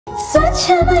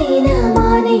స్వచ్ఛమైన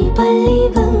మానేపల్లి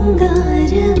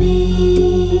బంగారమే.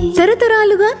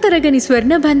 తరతరాలుగా తరగని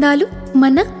స్వర్ణ బంధాలు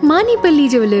మన మానేపల్లి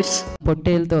జ్యువెలర్స్.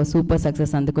 పొట్టేల్తో సూపర్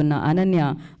సక్సెస్ అందుకున్న Ananya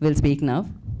will speak now.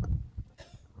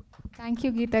 Thank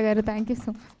you గీత గారు, thank you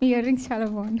so. Me ear rings చాలా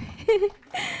బాగున్నాయి.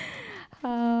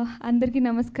 అందరికీ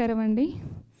నమస్కారం అండి.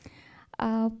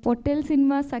 పొట్టేల్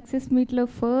సినిమా సక్సెస్ మీట్లో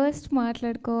ఫస్ట్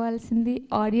మాట్లాడుకోవాల్సింది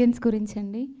ఆడియన్స్ గురించి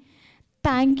అండి.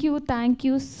 Thank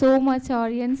you so much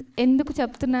audience. ఎందుకు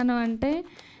చెప్తున్నాను అంటే,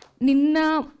 నిన్న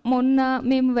మొన్న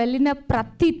మేము వెళ్ళిన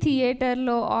ప్రతి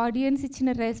థియేటర్లో ఆడియన్స్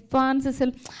ఇచ్చిన రెస్పాన్స్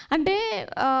అసలు అంటే,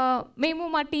 మేము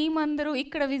మా టీం అందరూ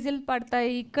ఇక్కడ విజిల్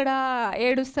పడతాయి, ఇక్కడ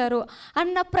ఏడుస్తారు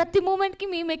అన్న ప్రతి మూమెంట్కి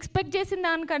మేము ఎక్స్పెక్ట్ చేసిన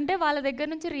దానికంటే వాళ్ళ దగ్గర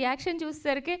నుంచి రియాక్షన్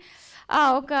చూసేసరికి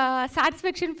ఒక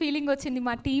సాటిస్ఫాక్షన్ ఫీలింగ్ వచ్చింది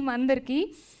మా టీం అందరికీ.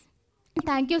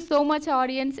 Thank you so much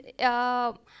audience.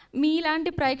 మీలాంటి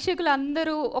ప్రేక్షకులు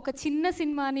అందరూ ఒక చిన్న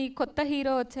సినిమాని, కొత్త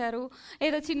హీరో వచ్చారు,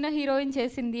 ఏదో చిన్న హీరోయిన్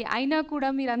చేసింది, అయినా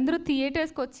కూడా మీరందరూ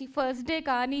థియేటర్స్కి వచ్చి ఫస్ట్ డే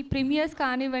కానీ ప్రీమియర్స్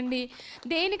కానివ్వండి,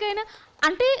 దేనికైనా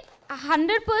అంటే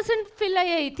 100% ఫిల్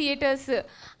అయ్యాయి థియేటర్స్.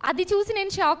 అది చూసి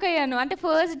నేను షాక్ అయ్యాను. అంటే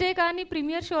ఫస్ట్ డే కానీ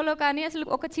ప్రీమియర్ షోలో కానీ అసలు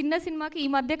ఒక చిన్న సినిమాకి ఈ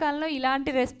మధ్యకాలంలో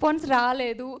ఇలాంటి రెస్పాన్స్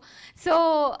రాలేదు. So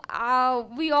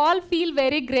we all feel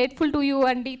very grateful to you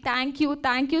అండి. Thank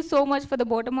you so much for the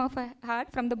bottom of my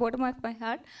heart, from the bottom of my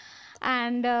heart.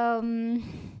 And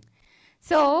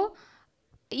so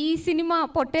ఈ సినిమా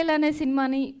పొట్టేల్ అనే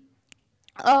సినిమాని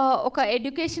ఒక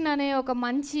ఎడ్యుకేషన్ అనే ఒక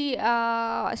మంచి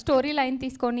స్టోరీ లైన్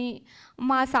తీసుకొని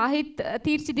మా సాహిత్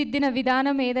తీర్చిదిద్దిన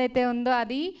విధానం ఏదైతే ఉందో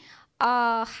అది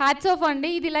హ్యాట్స్ ఆఫ్ అండి.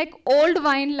 ఇది లైక్ ఓల్డ్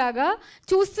వైన్ లాగా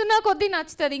చూస్తున్న కొద్దీ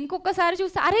నచ్చుతుంది. ఇంకొకసారి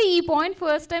చూస్తే అరే ఈ పాయింట్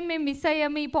ఫస్ట్ టైం మేము మిస్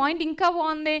అయ్యాము, ఈ పాయింట్ ఇంకా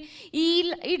బాగుంది,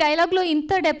 ఈ డైలాగ్లో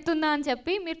ఇంత డెప్త్ ఉందా అని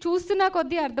చెప్పి మీరు చూస్తున్న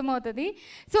కొద్దీ అర్థమవుతుంది.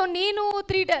 సో నేను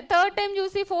థర్డ్ టైం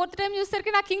చూసి ఫోర్త్ టైం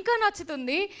చూసేసరికి నాకు ఇంకా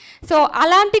నచ్చుతుంది. సో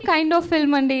అలాంటి కైండ్ ఆఫ్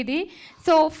ఫిల్మ్ అండి ఇది.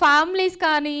 సో ఫ్యామిలీస్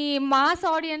కానీ మాస్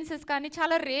ఆడియన్సెస్ కానీ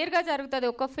చాలా రేర్గా జరుగుతుంది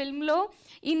ఒక ఫిల్మ్లో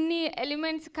ఇన్ని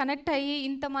ఎలిమెంట్స్ కనెక్ట్ అయ్యి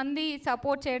ఇంతమంది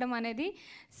సపోర్ట్ చేయడం అనేది.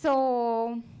 So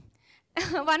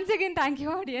once again thank you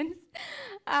audience.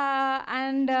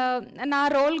 And నా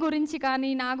రోల్ గురించి కానీ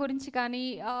నా గురించి కానీ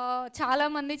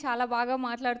చాలామంది చాలా బాగా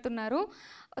మాట్లాడుతున్నారు.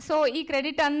 సో ఈ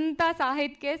క్రెడిట్ అంతా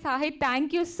సాహిత్కే. Sahith,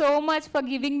 thank you so much for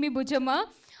giving me Bujjamma.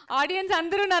 Audience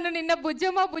అందరూ నన్ను నిన్న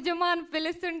బుజ్జమ్మ అని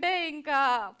పిలుస్తుంటే ఇంకా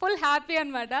ఫుల్ హ్యాపీ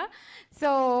అనమాట.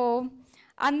 సో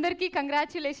అందరికీ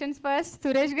కంగ్రాచ్యులేషన్స్. ఫస్ట్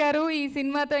సురేష్ గారు, ఈ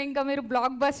సినిమాతో ఇంకా మీరు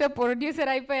బ్లాక్ బస్టర్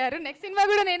ప్రొడ్యూసర్ అయిపోయారు. నెక్స్ట్ సినిమా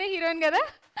కూడా నేనే హీరోయిన్ కదా.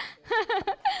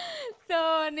 సో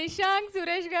నిశాంక్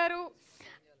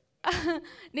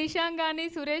కానీ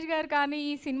సురేష్ గారు కానీ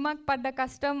ఈ సినిమాకి పడ్డ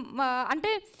కష్టం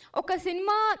అంటే ఒక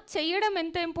సినిమా చేయడం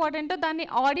ఎంత ఇంపార్టెంటో దాన్ని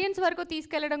ఆడియన్స్ వరకు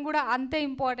తీసుకెళ్ళడం కూడా అంతే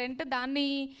ఇంపార్టెంట్. దాన్ని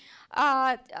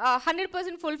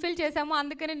 100% ఫుల్ఫిల్ చేసాము.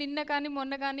 అందుకని నిన్న కానీ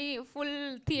మొన్న కానీ ఫుల్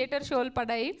థియేటర్ షోలు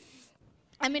పడ్డాయి.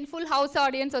 I mean full house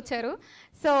audience వచ్చారు.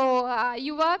 సో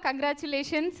యువ,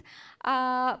 కంగ్రాచ్యులేషన్స్.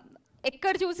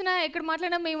 ఎక్కడ చూసినా ఎక్కడ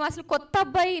మాట్లాడినా మేము అసలు కొత్త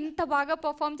అబ్బాయి ఇంత బాగా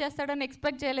పర్ఫామ్ చేస్తాడని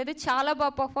ఎక్స్పెక్ట్ చేయలేదు. చాలా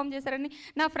బాగా పర్ఫామ్ చేశారని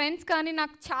నా ఫ్రెండ్స్ కానీ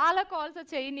నాకు చాలా కాల్స్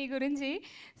వచ్చాయి నీ గురించి.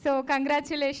 So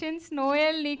congratulations.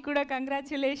 నోయల్, నీకు కూడా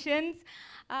కంగ్రాచ్యులేషన్స్.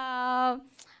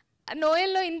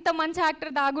 నోయల్లో ఇంత మంచి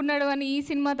యాక్టర్ దాగున్నాడు అని ఈ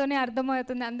సినిమాతోనే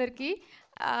అర్థమవుతుంది అందరికీ.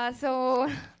 So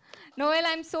Noel,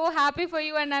 I'm so happy for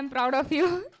you and I'm proud of you.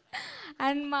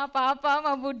 And మా పాప,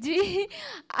 మా బుజ్జి,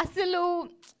 అసలు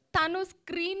తను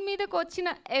స్క్రీన్ మీదకి వచ్చిన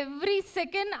ఎవ్రీ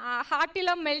సెకండ్ హార్ట్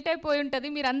ఇలా మెల్ట్ అయిపోయి ఉంటుంది.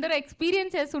 మీరు అందరూ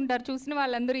ఎక్స్పీరియన్స్ చేస్తుంటారు చూసిన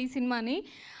వాళ్ళందరూ ఈ సినిమాని.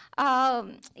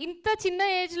 ఇంత చిన్న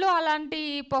ఏజ్లో అలాంటి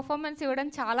పర్ఫార్మెన్స్ ఇవ్వడం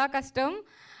చాలా కష్టం.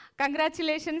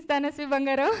 కంగ్రాచ్యులేషన్స్ ధనశ్రీ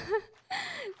బంగారు.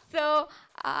 సో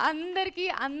అందరికీ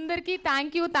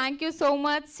థ్యాంక్ యూ సో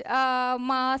మచ్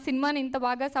మా సినిమాని ఇంత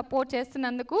బాగా సపోర్ట్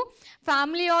చేస్తున్నందుకు.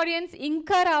 ఫ్యామిలీ ఆడియన్స్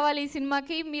ఇంకా రావాలి ఈ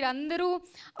సినిమాకి. మీరందరూ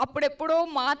అప్పుడెప్పుడో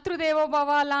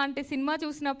మాతృదేవోభవ లాంటి సినిమా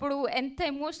చూసినప్పుడు ఎంత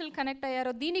ఎమోషనల్ కనెక్ట్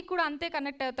అయ్యారో దీనికి కూడా అంతే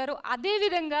కనెక్ట్ అవుతారు.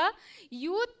 అదేవిధంగా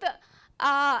యూత్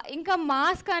ఇంకా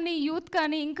మాస్ కానీ యూత్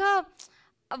కానీ ఇంకా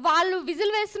వాళ్ళు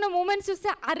విజిల్ వేస్తున్న మూమెంట్స్ చూస్తే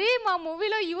అరే మా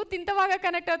మూవీలో యూత్ ఇంత బాగా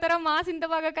కనెక్ట్ అవుతారా, మాస్ ఇంత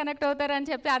బాగా కనెక్ట్ అవుతారా అని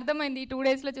చెప్పి అర్థమైంది ఈ 2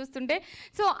 డేస్లో చూస్తుంటే.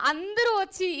 సో అందరూ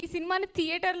వచ్చి ఈ సినిమాని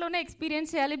థియేటర్లోనే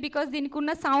ఎక్స్పీరియన్స్ చేయాలి. బికాస్ దీనికి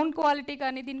ఉన్న సౌండ్ క్వాలిటీ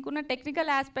కానీ దీనికి ఉన్న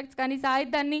టెక్నికల్ ఆస్పెక్ట్స్ కానీ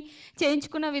సాహిత్యాన్ని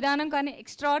చేయించుకున్న విధానం కానీ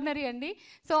ఎక్స్ట్రాడినరీ అండి.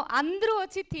 సో అందరూ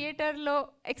వచ్చి థియేటర్లో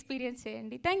ఎక్స్పీరియన్స్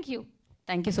చేయండి. Thank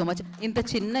you so much. ఇంత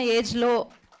చిన్న ఏజ్లో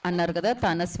అన్నారు కదా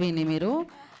తనస్విని, మీరు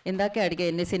ఇందాకే అడిగే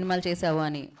ఎన్ని సినిమాలు చేసావు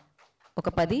అని. ఒక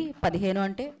 10-15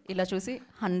 అంటే ఇలా చూసి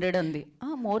 100 ఉంది,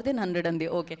 మోర్ దెన్ 100 ఉంది.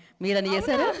 ఓకే, మీరు అని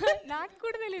చేశారా? నాకు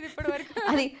కూడా తెలియదు ఇప్పటి వరకు.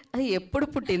 అది ఎప్పుడు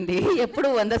పుట్టింది, ఎప్పుడు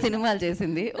 100 సినిమాలు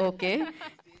చేసింది. ఓకే.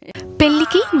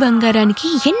 పెళ్లికి బంగారానికి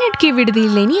ఎన్నటికీ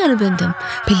విడదీయలేని అనుబంధం.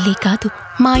 పెళ్ళి కాదు,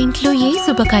 మా ఇంట్లో ఏ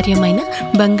శుభకార్యమైనా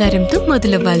బంగారంతో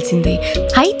మొదలవ్వాల్సిందే.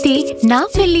 అయితే నా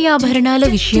పెళ్లి ఆభరణాల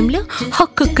విషయంలో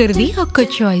ఒక్కొక్కరిది ఒక్క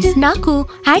చాయిస్. నాకు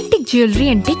యాంటిక్ జ్యువెలరీ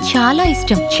అంటే చాలా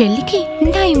ఇష్టం. చెల్లికి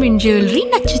డైమండ్ జ్యువెలరీ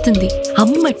నచ్చుతుంది.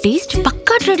 అమ్మ taste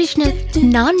Pakka traditional,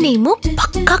 నాన్నేమో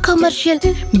Pakka commercial.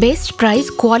 Best price,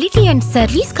 quality and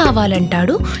service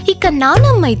కావాలంటాడు. ఇక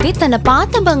నానమ్మ అయితే తన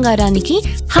పాత బంగారానికి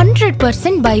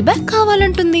 100% బైబ్యాక్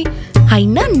కావాలంటుంది.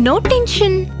 అయినా నో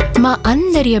టెన్షన్. మా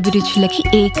అందరి అభిరుచులకి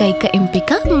ఏకైక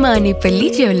ఎంపిక మానేపల్లి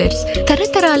జ్యువెలర్స్.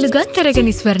 తరతరాలుగా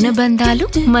తరగని స్వర్ణ బంధాలు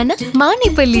మన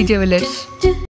మానేపల్లి జ్యువెలర్స్.